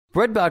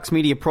Breadbox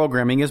Media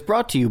Programming is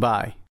brought to you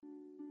by...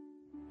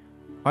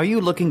 Are you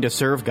looking to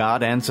serve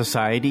God and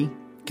society?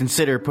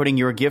 Consider putting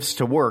your gifts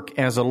to work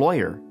as a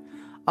lawyer.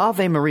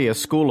 Ave Maria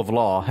School of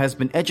Law has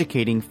been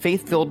educating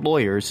faith-filled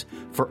lawyers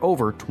for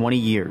over 20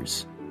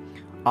 years.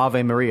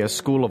 Ave Maria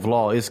School of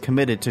Law is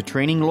committed to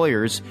training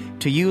lawyers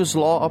to use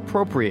law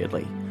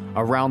appropriately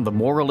around the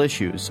moral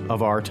issues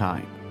of our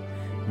time.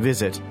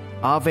 Visit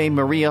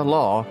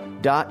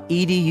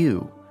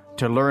avemarialaw.edu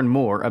to learn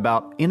more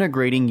about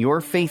integrating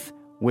your faith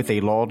with a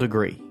law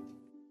degree.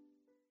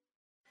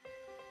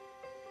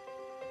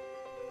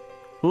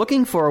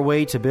 Looking for a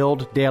way to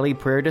build daily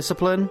prayer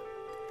discipline?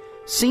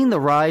 Seen the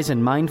rise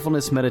in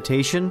mindfulness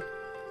meditation,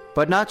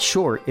 but not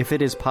sure if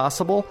it is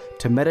possible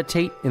to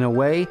meditate in a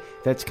way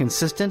that's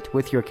consistent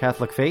with your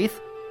Catholic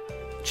faith?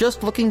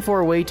 Just looking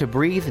for a way to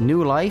breathe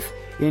new life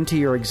into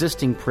your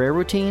existing prayer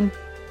routine?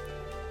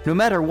 No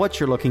matter what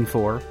you're looking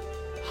for,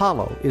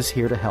 Hallow is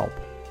here to help.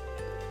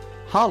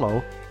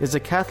 Hallow is a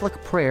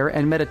Catholic prayer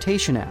and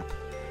meditation app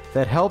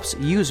that helps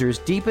users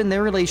deepen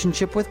their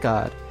relationship with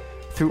God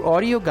through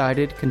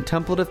audio-guided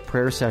contemplative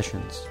prayer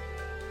sessions.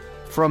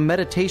 From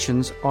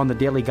meditations on the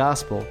daily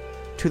gospel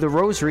to the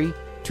rosary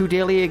to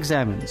daily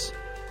examens,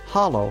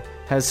 Hallow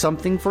has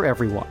something for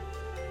everyone.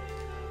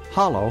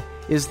 Hallow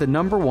is the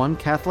 #1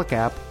 Catholic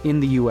app in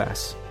the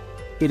U.S.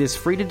 It is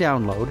free to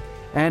download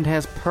and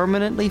has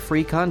permanently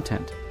free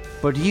content,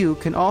 but you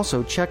can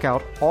also check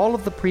out all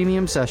of the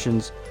premium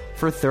sessions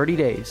for 30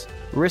 days,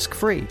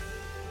 risk-free,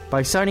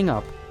 by signing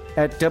up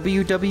at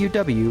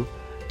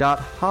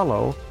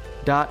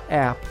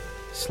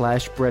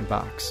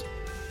www.hallow.app/breadbox.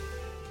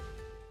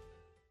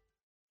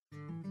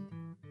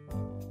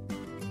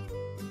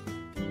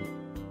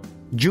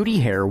 Judy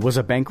Hare was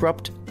a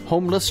bankrupt,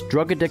 homeless,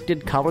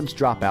 drug-addicted college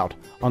dropout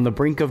on the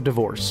brink of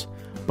divorce,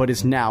 but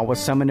is now a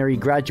seminary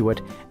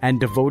graduate and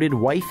devoted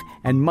wife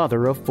and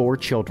mother of 4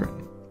 children.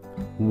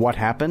 What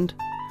happened?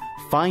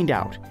 Find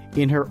out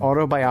in her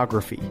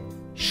autobiography,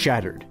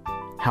 Shattered: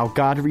 How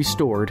God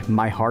Restored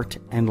My Heart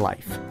and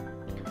Life.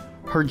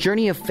 Her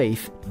journey of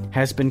faith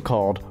has been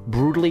called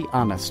brutally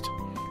honest,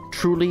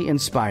 truly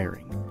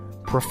inspiring,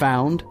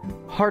 profound,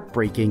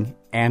 heartbreaking,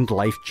 and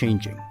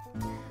life-changing.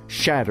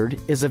 Shattered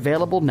is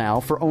available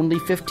now for only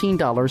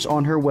 $15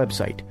 on her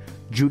website,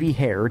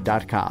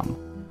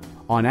 judyhare.com,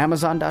 on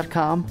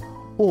Amazon.com,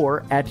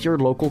 or at your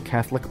local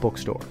Catholic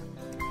bookstore.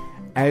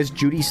 As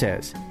Judy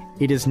says,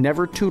 it is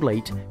never too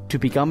late to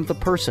become the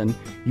person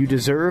you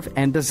deserve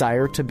and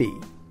desire to be.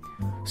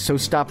 So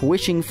stop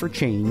wishing for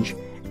change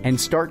and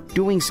start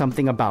doing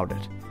something about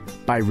it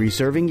by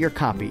reserving your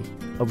copy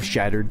of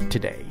Shattered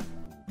today.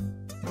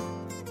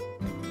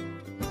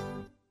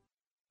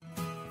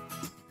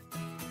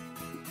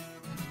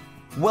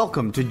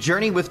 Welcome to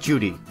Journey with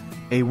Judy,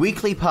 a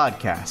weekly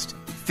podcast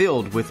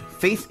filled with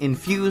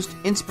faith-infused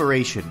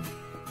inspiration,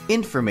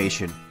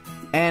 information,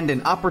 and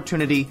an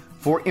opportunity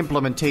for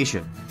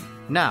implementation.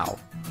 Now,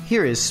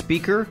 here is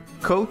speaker,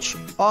 coach,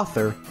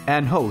 author,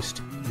 and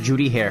host,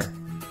 Judy Hare.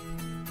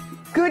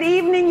 Good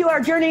evening. You are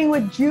journeying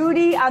with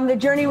Judy on the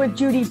Journey with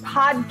Judy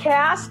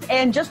podcast.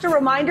 And just a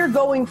reminder,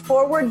 going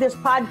forward, this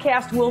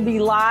podcast will be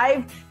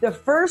live the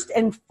first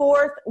and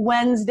fourth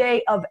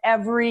Wednesday of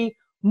every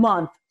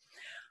month.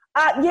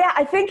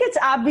 I think it's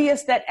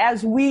obvious that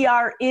as we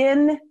are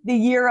in the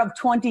year of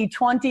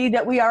 2020,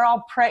 that we are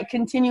all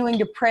continuing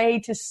to pray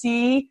to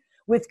see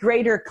with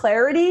greater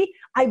clarity.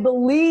 I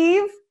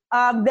believe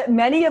that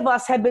many of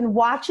us have been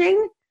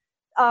watching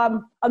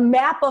a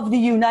map of the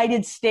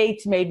United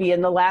States maybe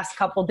in the last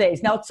couple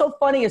days. Now, it's so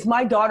funny, as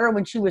my daughter,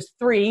 when she was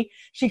 3,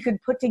 she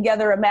could put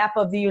together a map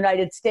of the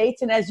United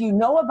States. And as you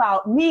know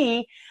about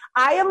me,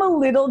 I am a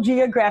little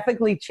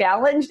geographically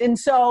challenged. And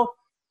so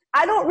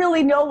I don't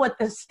really know what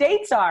the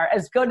states are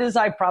as good as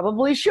I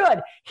probably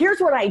should. Here's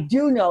what I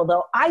do know,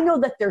 though. I know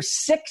that there's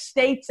 6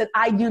 states that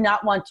I do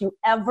not want to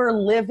ever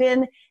live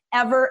in,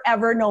 ever,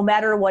 no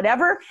matter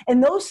whatever.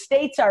 And those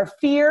states are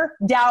fear,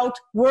 doubt,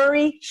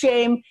 worry,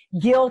 shame,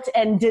 guilt,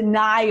 and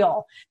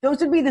denial.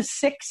 Those would be the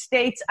 6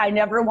 states I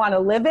never want to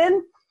live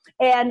in.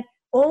 And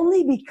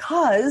only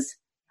because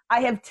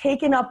I have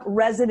taken up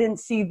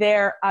residency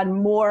there on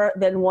more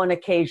than one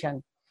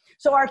occasion.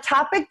 So our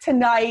topic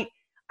tonight,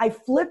 I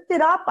flipped it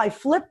up. I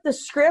flipped the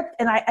script,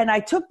 and I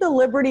took the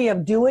liberty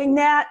of doing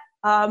that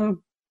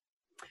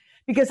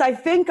because I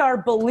think our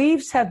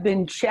beliefs have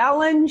been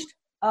challenged.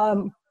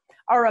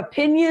 Our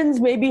opinions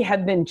maybe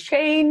have been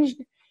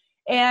changed.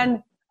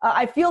 And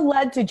I feel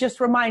led to just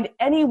remind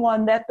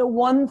anyone that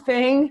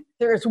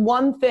there is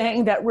one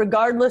thing that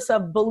regardless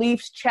of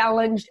beliefs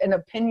challenged and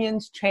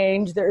opinions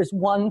changed, there is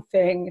one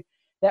thing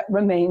that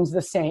remains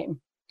the same.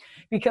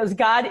 Because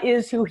God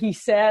is who he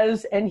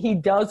says, and he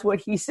does what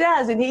he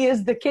says, and he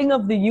is the king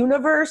of the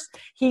universe.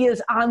 He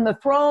is on the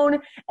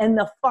throne, and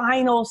the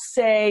final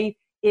say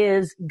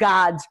is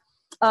God's.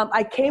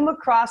 I came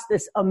across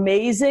this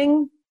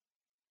amazing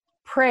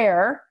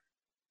prayer,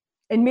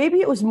 and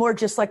maybe it was more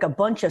just like a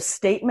bunch of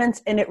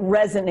statements, and it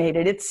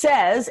resonated. It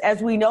says,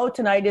 as we know,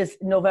 tonight is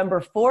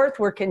November 4th.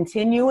 We're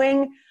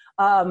continuing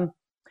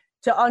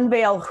to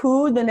unveil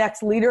who the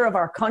next leader of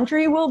our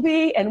country will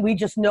be. And we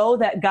just know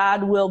that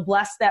God will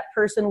bless that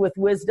person with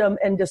wisdom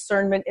and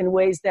discernment in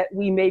ways that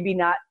we maybe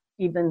not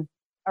even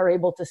are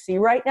able to see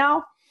right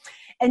now.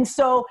 And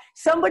so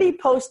somebody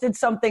posted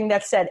something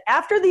that said,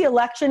 after the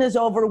election is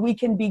over, we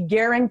can be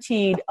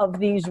guaranteed of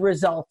these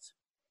results.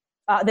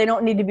 They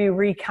don't need to be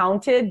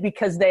recounted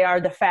because they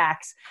are the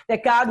facts.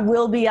 That God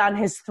will be on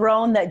his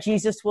throne, that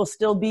Jesus will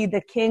still be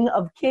the King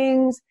of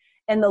Kings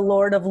and the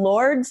Lord of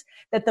Lords,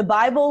 that the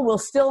Bible will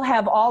still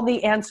have all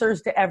the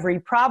answers to every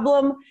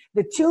problem.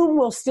 The tomb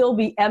will still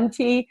be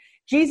empty.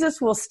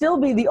 Jesus will still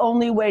be the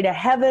only way to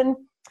heaven.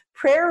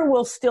 Prayer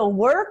will still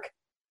work.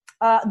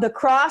 The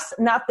cross,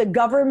 not the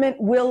government,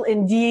 will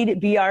indeed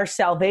be our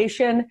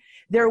salvation.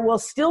 There will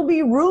still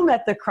be room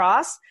at the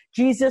cross.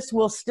 Jesus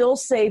will still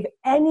save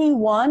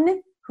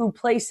anyone who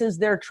places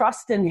their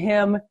trust in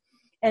him,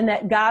 and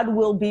that God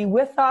will be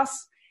with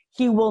us.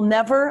 He will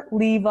never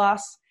leave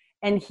us,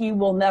 and he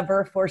will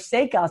never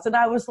forsake us. And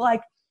I was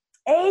like,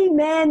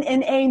 amen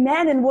and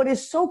amen. And what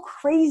is so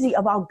crazy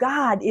about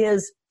God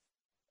is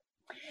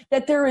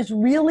that there is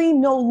really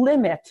no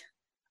limit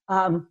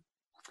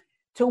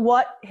to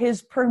what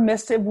his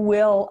permissive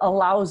will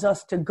allows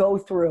us to go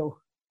through.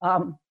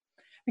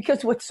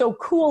 Because what's so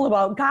cool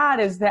about God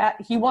is that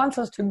he wants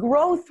us to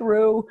grow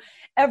through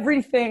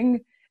everything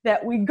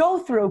that we go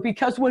through.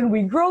 Because when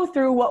we grow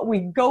through what we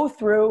go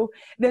through,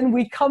 then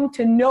we come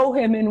to know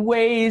him in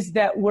ways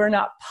that were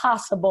not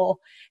possible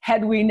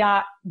had we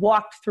not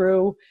walked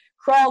through,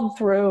 crawled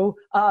through,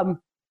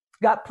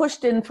 got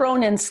pushed in,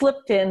 thrown in,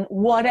 slipped in,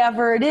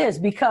 whatever it is.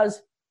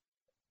 Because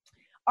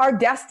our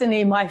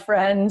destiny, my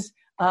friends,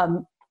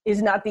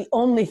 is not the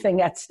only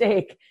thing at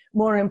stake.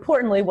 More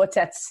importantly, what's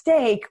at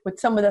stake with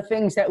some of the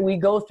things that we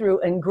go through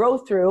and grow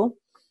through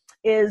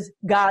is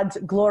God's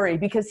glory,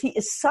 because he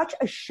is such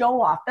a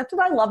show off. That's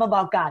what I love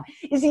about God,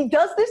 is he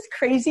does this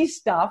crazy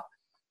stuff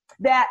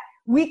that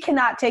we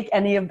cannot take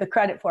any of the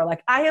credit for.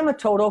 Like, I am a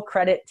total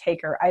credit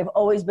taker. I've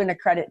always been a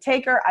credit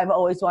taker. I've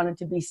always wanted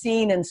to be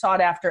seen and sought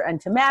after and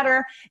to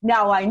matter.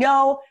 Now I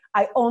know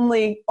I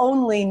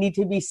only need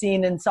to be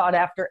seen and sought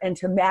after and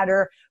to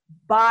matter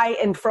by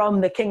and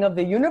from the King of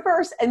the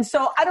universe. And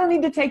so I don't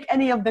need to take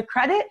any of the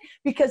credit,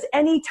 because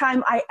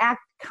anytime I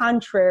act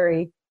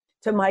contrary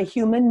to my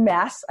human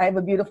mess, I have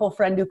a beautiful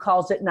friend who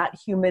calls it not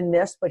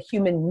humanness, but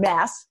human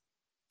mess.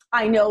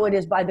 I know it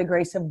is by the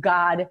grace of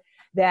God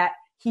that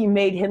he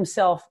made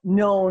himself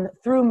known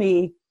through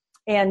me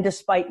and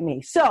despite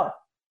me. So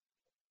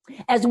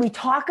as we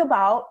talk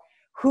about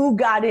who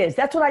God is,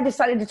 that's what I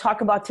decided to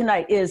talk about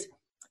tonight, is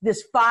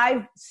this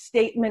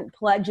 5-statement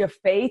pledge of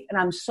faith. And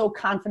I'm so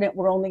confident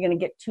we're only going to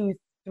get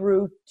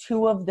through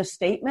 2 of the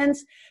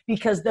statements,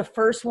 because the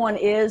first one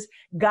is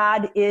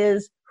God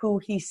is who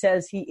he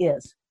says he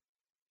is.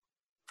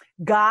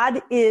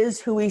 God is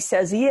who he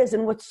says he is.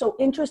 And what's so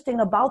interesting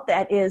about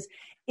that is,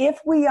 if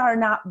we are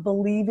not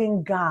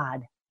believing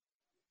God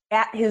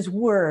at his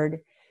word,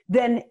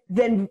 then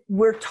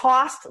we're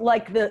tossed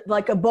like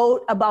a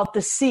boat about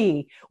the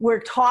sea.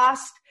 We're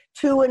tossed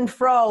to and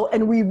fro,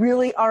 and we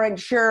really aren't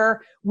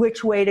sure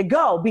which way to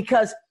go,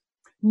 because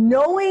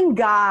knowing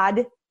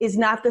God is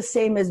not the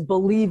same as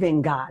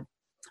believing God.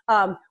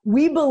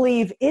 We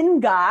believe in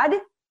God,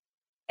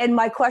 and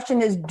my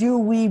question is, do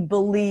we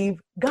believe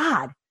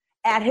God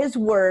at his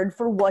word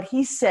for what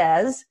he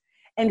says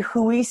and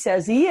who he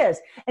says he is?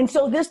 And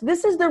so this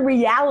is the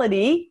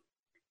reality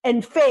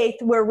and faith,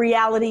 where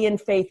reality and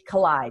faith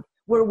collide,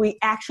 where we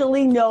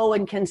actually know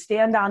and can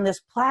stand on this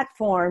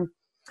platform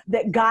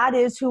that God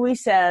is who he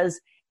says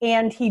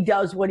and he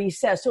does what he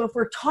says. So if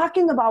we're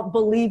talking about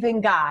believing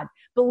God,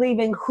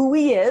 believing who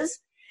he is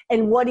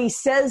and what he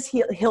says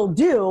he'll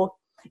do,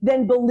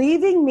 then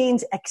believing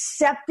means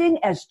accepting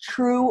as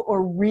true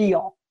or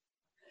real.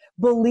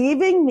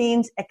 Believing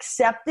means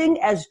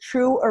accepting as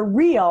true or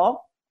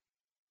real.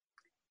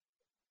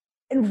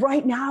 And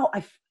right now,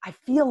 I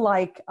feel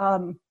like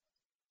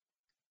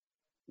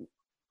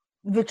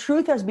the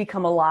truth has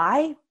become a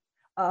lie.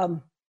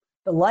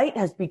 The light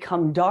has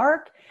become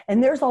dark,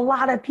 and there's a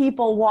lot of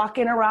people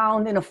walking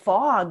around in a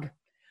fog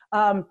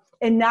and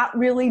not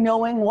really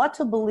knowing what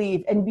to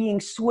believe, and being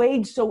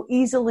swayed so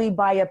easily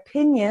by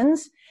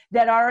opinions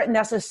that aren't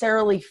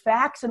necessarily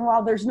facts. And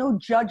while there's no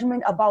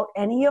judgment about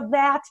any of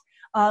that,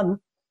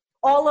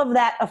 all of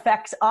that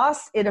affects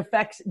us. It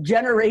affects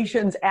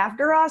generations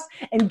after us.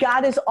 And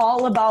God is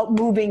all about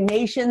moving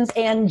nations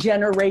and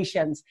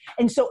generations.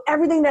 And so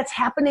everything that's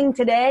happening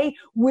today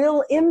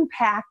will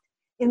impact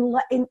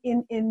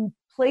in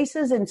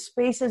places and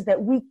spaces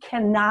that we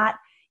cannot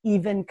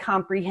even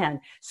comprehend.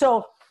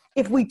 So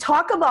if we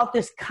talk about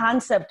this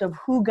concept of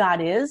who God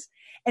is,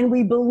 and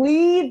we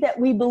believe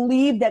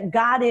that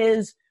God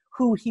is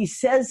who he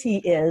says he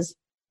is,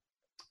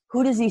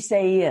 who does he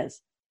say he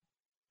is?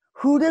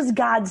 Who does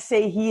God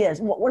say he is?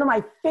 One of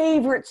my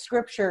favorite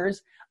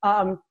scriptures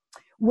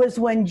was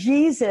when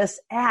Jesus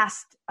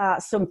asked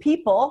some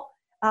people,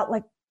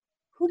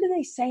 who do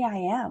they say I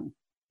am?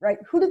 right?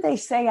 Who do they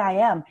say I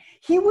am?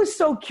 He was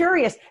so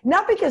curious,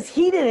 not because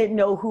he didn't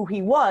know who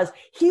he was.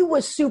 He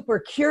was super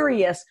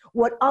curious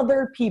what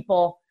other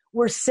people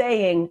were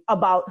saying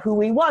about who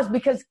he was,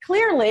 because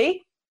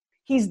clearly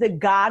he's the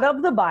God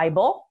of the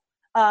Bible.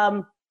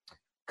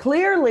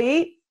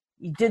 Clearly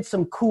he did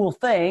some cool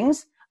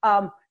things,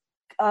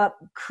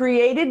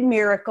 created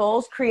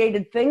miracles,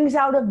 created things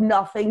out of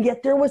nothing.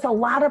 Yet there was a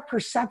lot of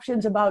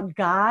perceptions about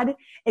God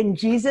and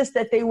Jesus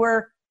that they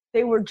were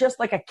just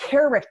like a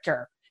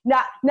character,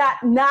 not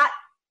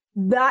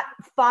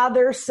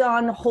Father,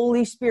 Son,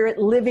 Holy Spirit,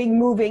 living,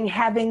 moving,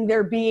 having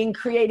their being,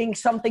 creating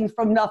something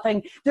from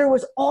nothing. There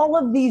was all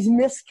of these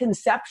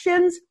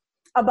misconceptions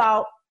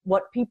about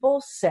what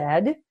people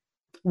said,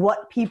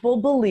 what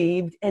people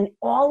believed, and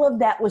all of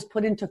that was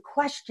put into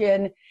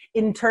question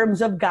in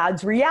terms of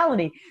God's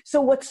reality. So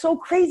what's so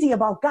crazy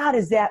about God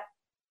is that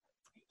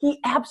he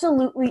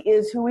absolutely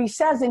is who he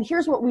says. And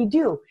here's what we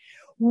do.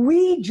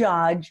 We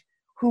judge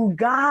who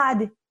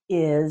God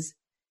is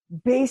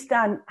based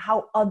on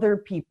how other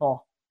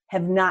people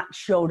have not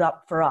showed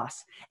up for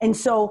us. And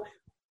so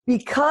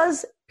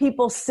because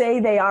people say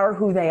they are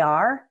who they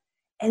are,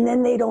 and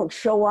then they don't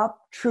show up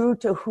true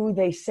to who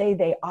they say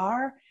they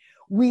are,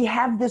 we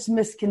have this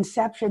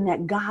misconception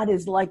that God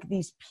is like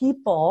these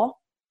people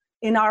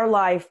in our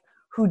life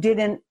who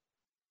didn't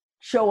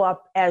show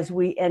up as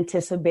we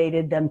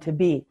anticipated them to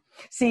be.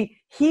 See,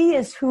 he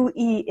is who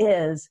he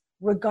is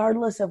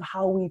regardless of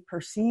how we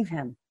perceive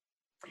him.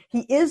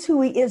 He is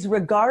who he is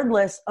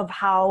regardless of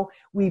how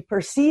we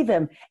perceive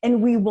him.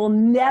 And we will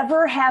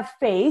never have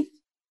faith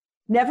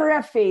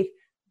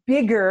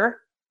bigger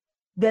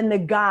than the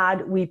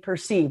God we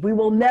perceive. We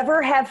will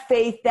never have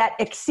faith that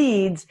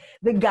exceeds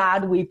the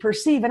God we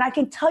perceive. And I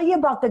can tell you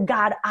about the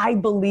God I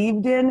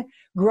believed in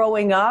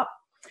growing up.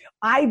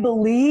 I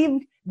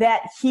believed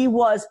that he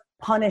was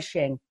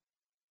punishing.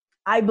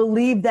 I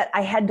believed that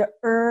I had to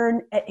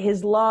earn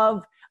his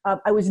love.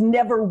 I was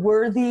never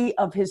worthy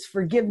of his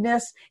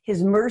forgiveness,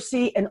 his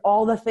mercy, and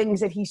all the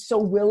things that he so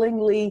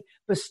willingly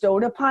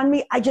bestowed upon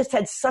me. I just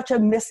had such a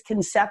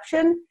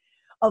misconception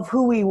of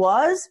who he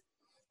was.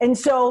 And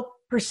so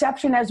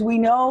perception, as we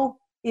know,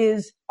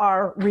 is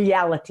our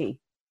reality.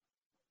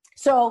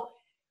 So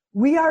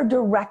we are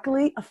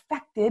directly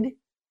affected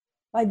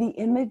by the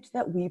image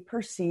that we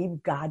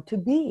perceive God to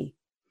be.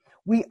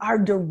 We are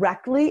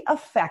directly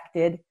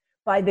affected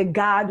by the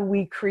God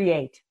we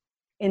create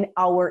in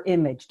our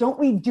image. Don't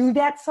we do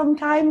that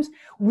sometimes?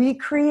 We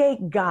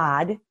create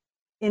God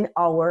in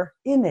our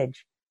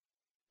image,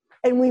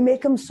 and we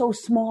make him so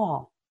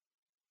small.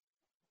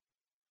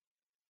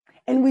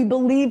 And we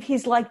believe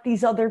he's like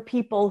these other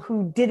people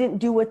who didn't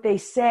do what they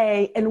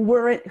say and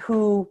weren't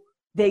who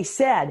they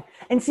said.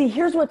 And see,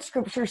 here's what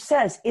scripture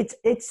says.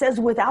 It says,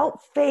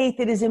 without faith,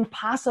 it is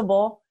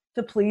impossible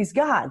to please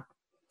God.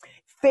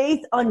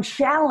 Faith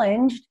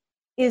unchallenged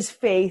is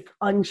faith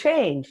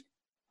unchanged.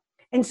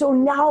 And so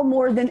now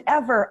more than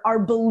ever, our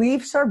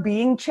beliefs are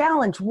being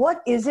challenged.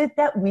 What is it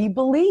that we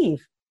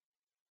believe?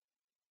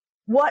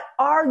 What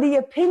are the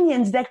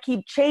opinions that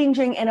keep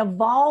changing and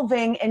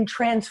evolving and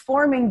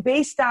transforming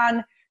based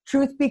on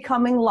truth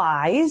becoming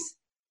lies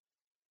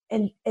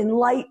and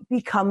light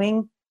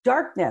becoming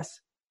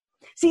darkness?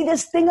 See,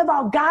 this thing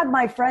about God,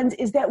 my friends,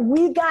 is that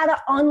we got to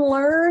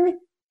unlearn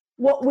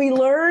what we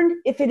learned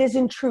if it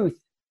isn't truth.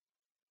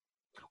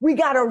 We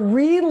got to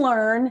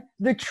relearn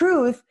the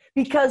truth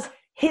because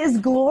his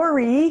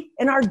glory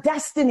and our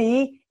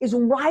destiny is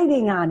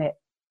riding on it.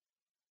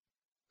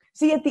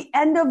 See, at the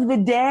end of the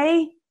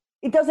day,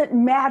 it doesn't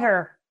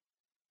matter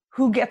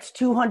who gets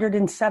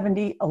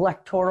 270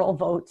 electoral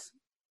votes.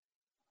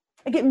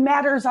 Like, it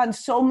matters on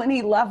so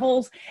many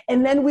levels.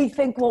 And then we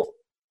think, well,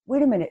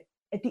 wait a minute.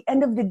 At the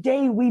end of the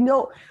day, we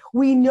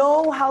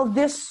know how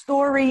this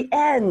story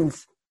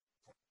ends.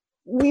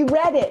 We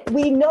read it.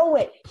 We know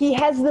it. He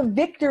has the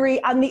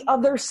victory on the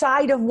other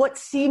side of what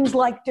seems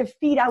like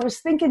defeat. I was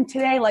thinking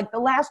today, like the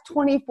last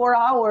 24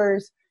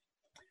 hours,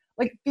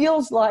 like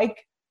feels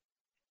like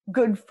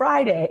Good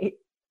Friday.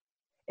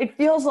 It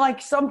feels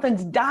like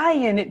something's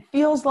dying. It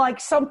feels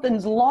like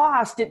something's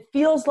lost. It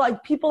feels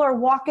like people are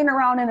walking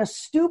around in a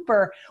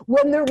stupor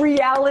when the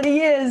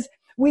reality is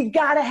we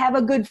got to have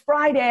a Good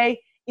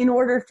Friday in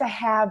order to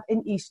have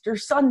an Easter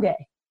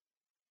Sunday.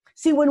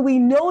 See, when we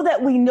know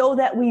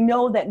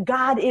that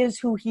God is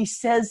who he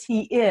says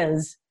he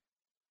is,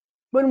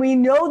 when we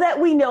know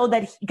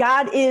that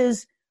God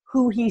is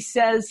who he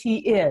says he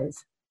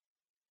is,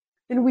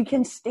 then we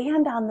can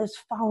stand on this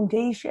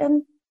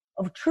foundation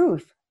of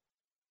truth,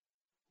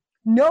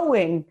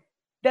 knowing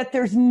that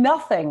there's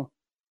nothing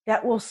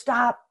that will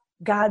stop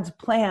God's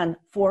plan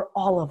for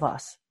all of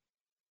us.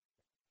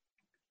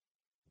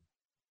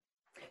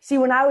 See,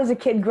 when I was a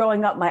kid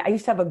growing up, I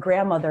used to have a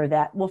grandmother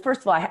that, well,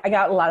 first of all, I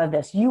got a lot of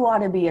this. You ought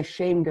to be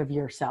ashamed of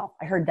yourself.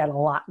 I heard that a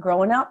lot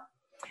growing up.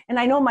 And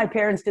I know my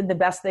parents did the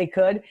best they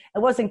could. I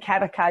wasn't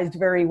catechized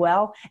very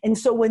well. And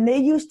so when they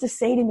used to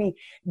say to me,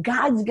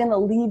 God's going to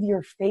leave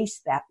your face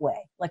that way,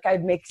 like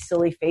I'd make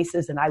silly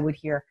faces and I would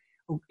hear,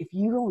 if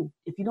you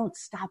don't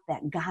stop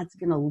that, God's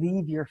going to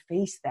leave your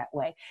face that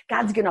way.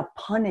 God's going to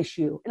punish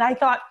you. And I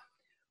thought,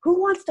 who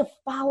wants to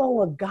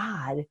follow a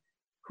God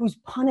who's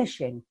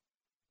punishing,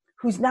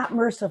 who's not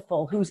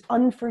merciful, who's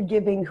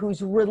unforgiving,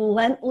 who's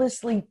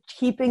relentlessly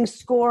keeping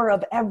score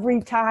of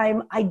every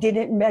time I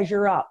didn't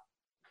measure up?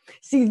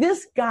 See,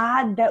 this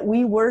God that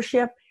we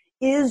worship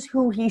is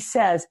who he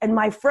says. And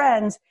my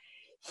friends,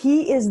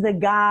 he is the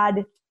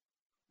God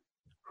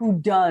who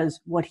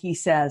does what he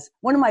says.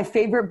 One of my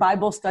favorite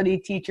Bible study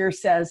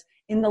teachers says,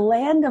 in the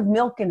land of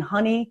milk and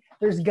honey,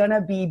 there's going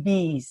to be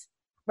bees,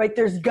 right?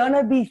 There's going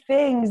to be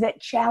things that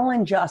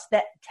challenge us,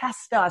 that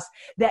test us,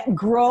 that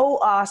grow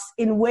us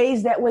in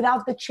ways that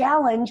without the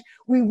challenge,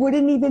 we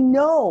wouldn't even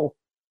know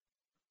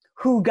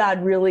who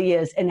God really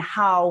is and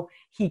how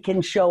he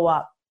can show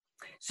up.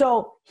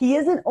 So he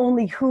isn't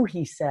only who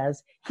he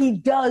says, he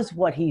does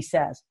what he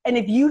says. And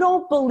if you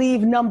don't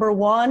believe number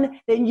one,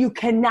 then you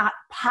cannot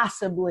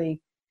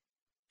possibly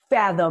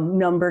fathom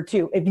number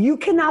two. If you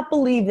cannot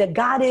believe that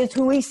God is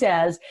who he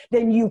says,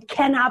 then you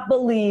cannot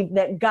believe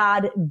that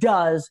God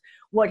does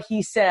what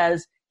he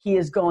says he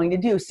is going to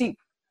do. See,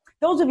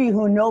 those of you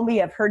who know me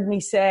have heard me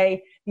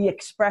say the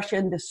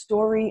expression, the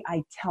story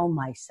I tell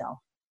myself.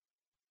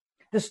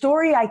 The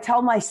story I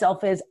tell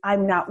myself is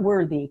I'm not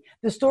worthy.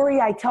 The story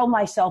I tell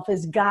myself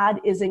is God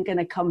isn't going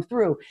to come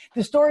through.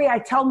 The story I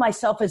tell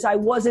myself is I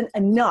wasn't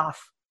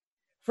enough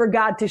for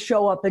God to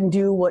show up and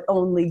do what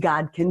only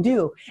God can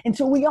do. And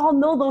so we all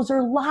know those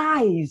are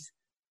lies.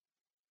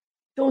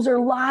 Those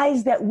are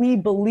lies that we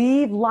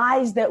believe,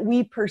 lies that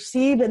we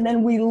perceive, and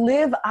then we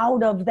live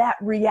out of that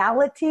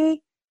reality,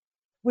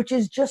 which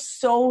is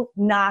just so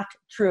not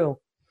true.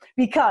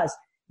 Because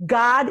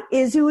God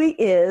is who he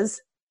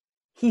is.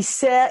 He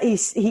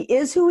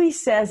is who he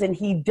says, and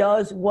he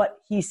does what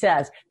he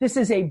says. This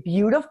is a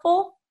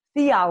beautiful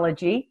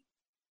theology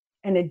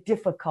and a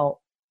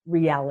difficult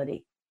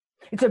reality.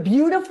 It's a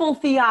beautiful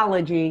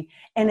theology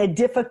and a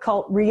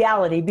difficult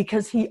reality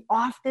because he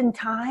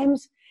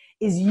oftentimes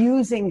is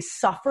using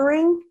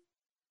suffering.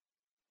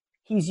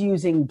 He's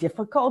using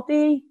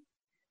difficulty.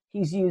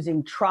 He's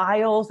using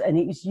trials, and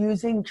he's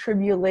using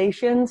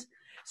tribulations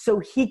so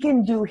he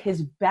can do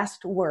his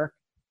best work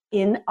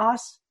in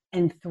us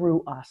and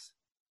through us.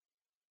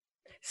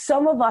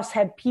 Some of us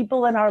have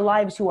people in our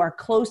lives who are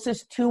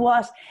closest to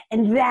us,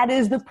 and that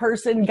is the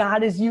person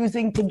God is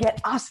using to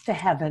get us to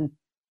heaven.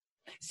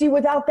 See,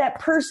 without that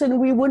person,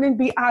 we wouldn't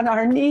be on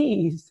our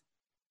knees.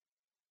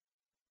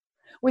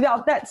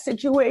 Without that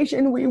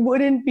situation, we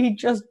wouldn't be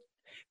just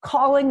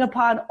calling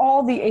upon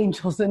all the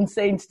angels and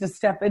saints to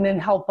step in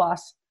and help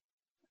us.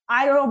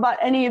 I don't know about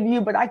any of you,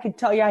 but I could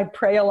tell you I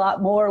pray a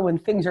lot more when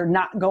things are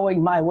not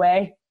going my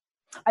way.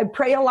 I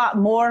pray a lot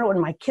more when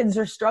my kids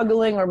are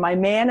struggling or my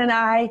man and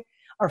I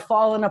are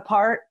falling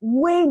apart,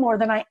 way more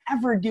than I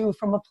ever do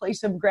from a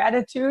place of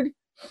gratitude.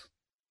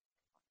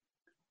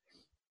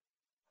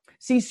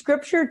 See,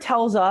 scripture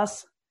tells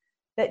us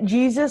that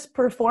Jesus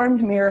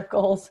performed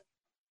miracles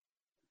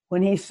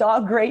when he saw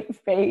great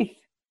faith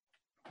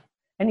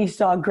and he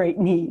saw great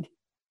need.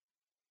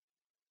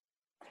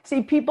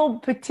 See, people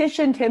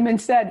petitioned him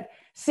and said,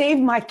 save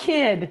my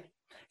kid,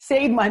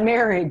 save my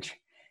marriage,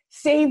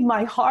 save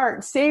my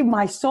heart, save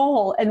my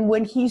soul. And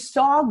when he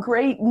saw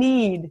great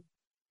need,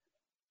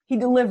 he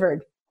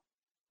delivered.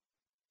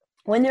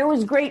 When there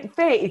was great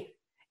faith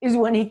is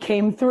when he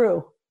came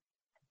through.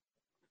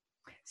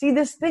 See,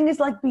 this thing is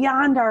like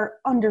beyond our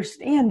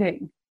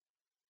understanding.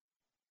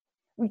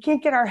 We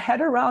can't get our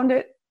head around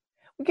it.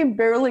 We can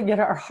barely get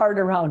our heart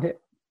around it.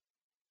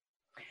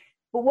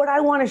 But what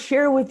I want to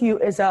share with you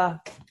is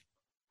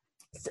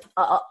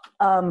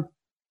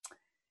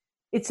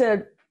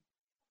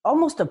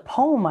almost a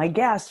poem, I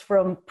guess,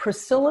 from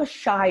Priscilla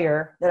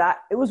Shirer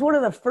it was one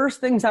of the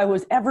first things I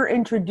was ever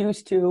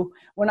introduced to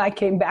when I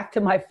came back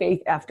to my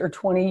faith after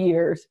 20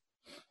 years.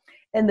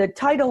 And the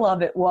title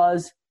of it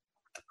was,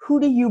 Who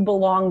Do You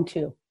Belong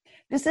To?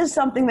 This is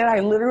something that I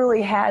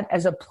literally had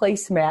as a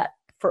placemat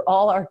for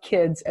all our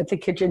kids at the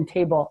kitchen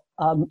table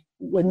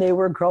when they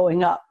were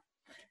growing up.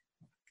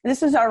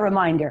 This is our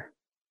reminder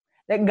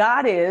that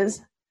God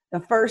is the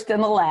first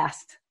and the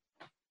last.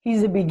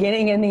 He's the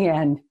beginning and the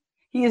end.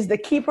 He is the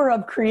keeper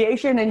of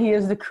creation, and he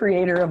is the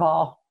creator of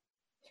all.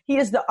 He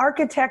is the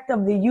architect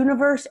of the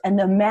universe and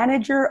the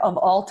manager of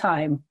all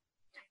time.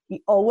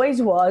 He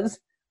always was,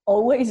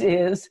 always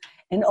is,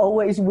 and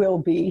always will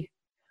be,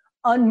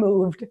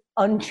 unmoved,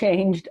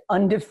 unchanged,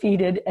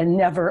 undefeated, and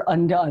never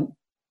undone.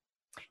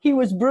 He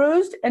was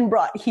bruised and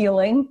brought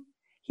healing.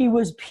 He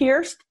was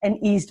pierced and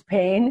eased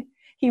pain.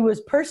 He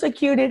was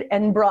persecuted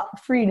and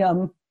brought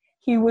freedom.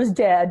 He was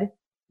dead,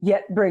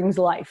 yet brings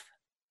life.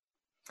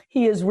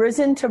 He is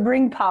risen to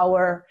bring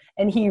power,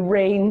 and he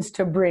reigns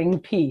to bring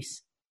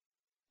peace.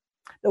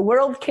 The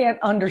world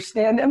can't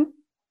understand him.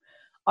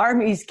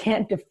 Armies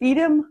can't defeat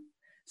him.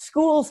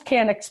 Schools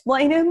can't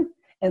explain him,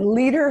 and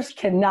leaders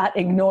cannot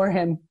ignore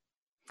him.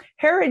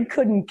 Herod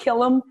couldn't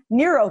kill him.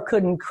 Nero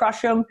couldn't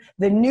crush him.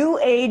 The new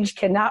age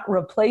cannot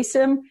replace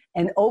him,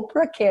 and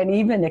Oprah can't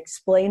even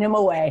explain him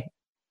away.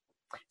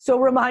 So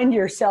remind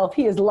yourself,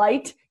 he is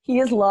light, he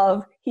is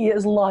love, he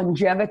is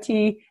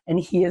longevity, and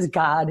he is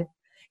God.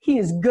 He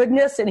is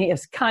goodness, and he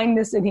is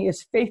kindness, and he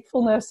is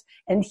faithfulness,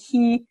 and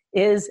he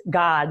is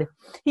God.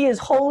 He is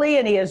holy,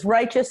 and he is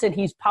righteous, and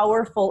he's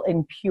powerful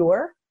and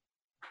pure.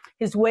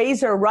 His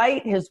ways are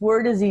right, his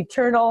word is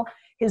eternal,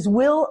 his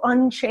will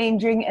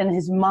unchanging, and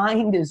his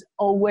mind is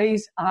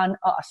always on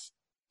us.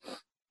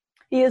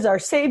 He is our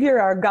Savior,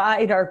 our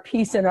guide, our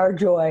peace, and our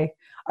joy,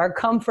 our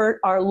comfort,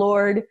 our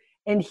Lord,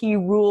 and he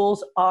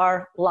rules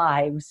our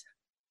lives.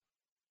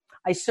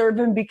 I serve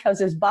him because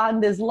his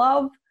bond is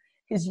love,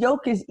 his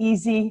yoke is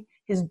easy,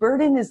 his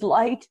burden is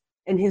light,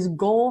 and his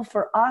goal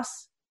for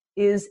us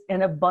is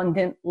an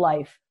abundant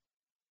life.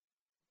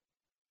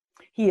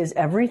 He is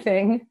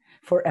everything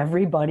for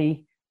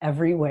everybody,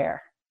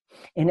 everywhere,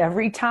 in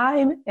every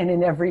time and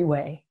in every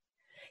way.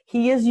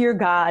 He is your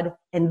God,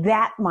 and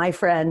that, my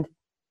friend,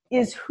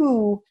 is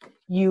who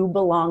you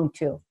belong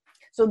to.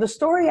 So the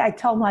story I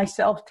tell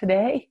myself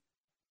today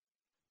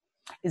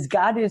is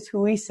God is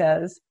who he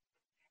says,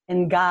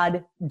 and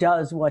God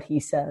does what he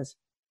says,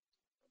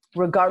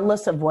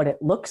 regardless of what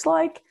it looks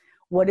like,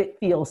 what it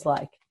feels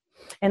like.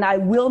 And I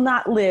will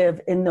not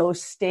live in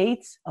those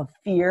states of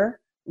fear,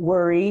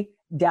 worry,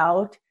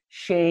 doubt,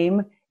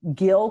 shame,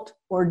 guilt,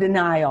 or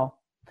denial.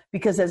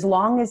 Because as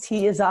long as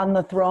he is on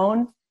the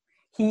throne,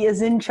 he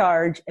is in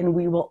charge, and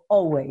we will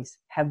always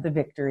have the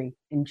victory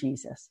in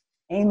Jesus.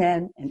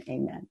 Amen and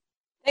amen.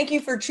 Thank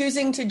you for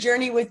choosing to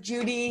journey with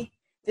Judy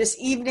this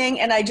evening.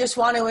 And I just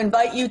want to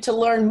invite you to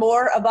learn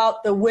more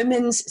about the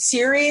women's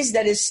series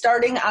that is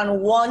starting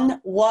on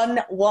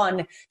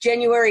 1/1/1,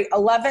 January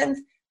 11th,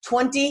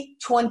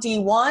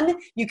 2021.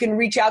 You can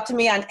reach out to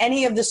me on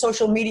any of the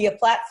social media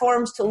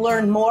platforms to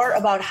learn more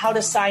about how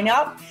to sign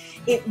up.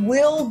 It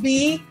will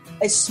be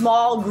a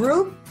small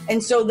group,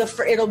 and so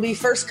it'll be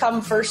first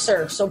come, first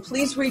serve. So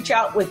please reach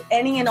out with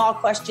any and all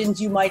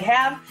questions you might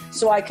have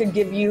so I could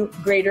give you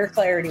greater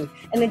clarity.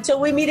 And until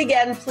we meet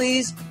again,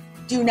 please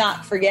do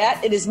not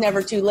forget, it is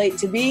never too late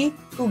to be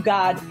who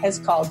God has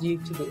called you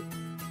to be.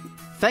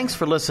 Thanks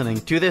for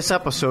listening to this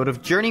episode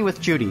of Journey with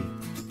Judy.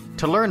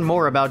 To learn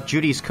more about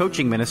Judy's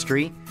coaching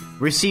ministry,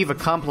 receive a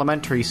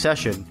complimentary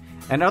session,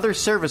 and other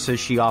services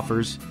she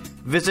offers,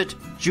 visit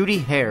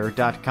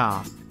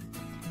judyhare.com.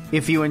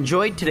 If you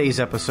enjoyed today's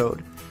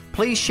episode,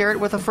 please share it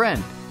with a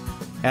friend.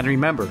 And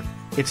remember,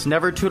 it's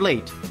never too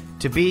late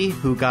to be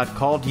who God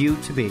called you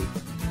to be.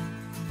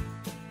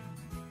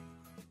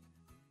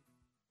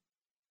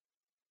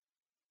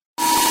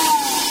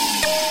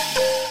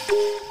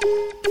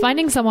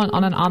 Finding someone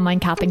on an online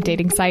Catholic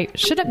dating site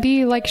shouldn't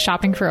be like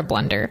shopping for a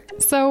blender.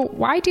 So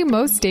why do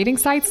most dating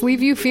sites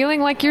leave you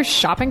feeling like you're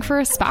shopping for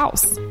a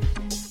spouse?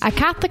 At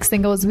Catholic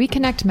Singles, we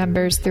connect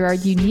members through our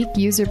unique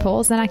user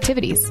polls and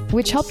activities,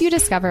 which help you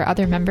discover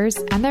other members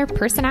and their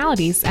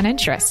personalities and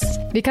interests.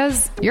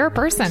 Because you're a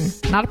person,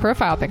 not a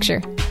profile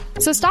picture.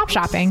 So stop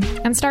shopping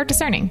and start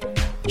discerning.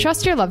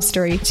 Trust your love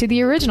story to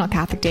the original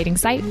Catholic dating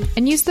site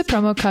and use the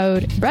promo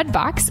code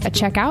REDBOX at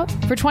checkout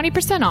for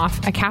 20% off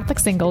at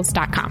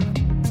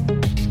CatholicSingles.com.